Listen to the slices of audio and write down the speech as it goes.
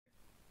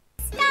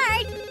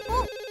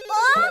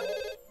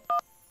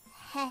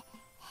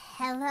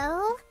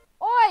Hello?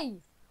 Oi!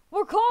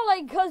 We're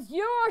calling because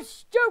you're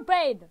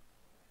stupid!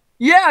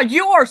 Yeah,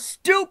 you are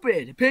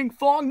stupid,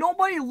 Pinkfong.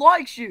 Nobody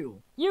likes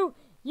you.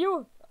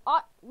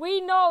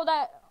 We know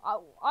that,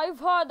 I've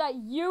heard that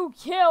you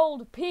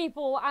killed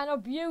people and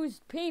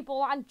abused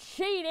people and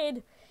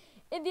cheated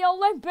in the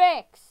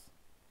Olympics.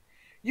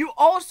 You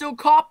also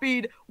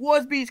copied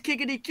Wasby's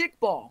Kickity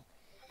Kickball.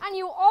 And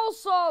you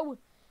also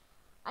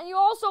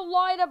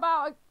lied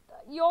about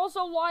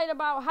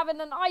having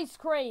an ice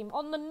cream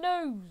on the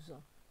news.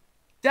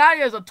 That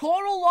is a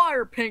total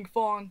liar,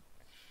 Pinkfong.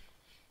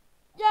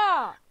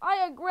 Yeah,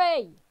 I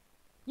agree.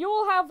 You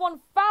will have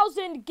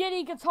 1,000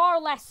 giddy guitar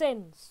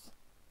lessons.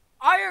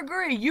 I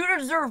agree. You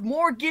deserve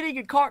more giddy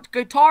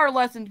guitar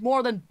lessons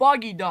more than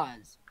Buggy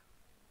does.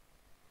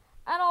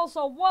 And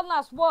also, one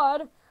last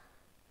word.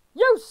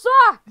 You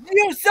suck!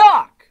 You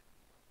suck!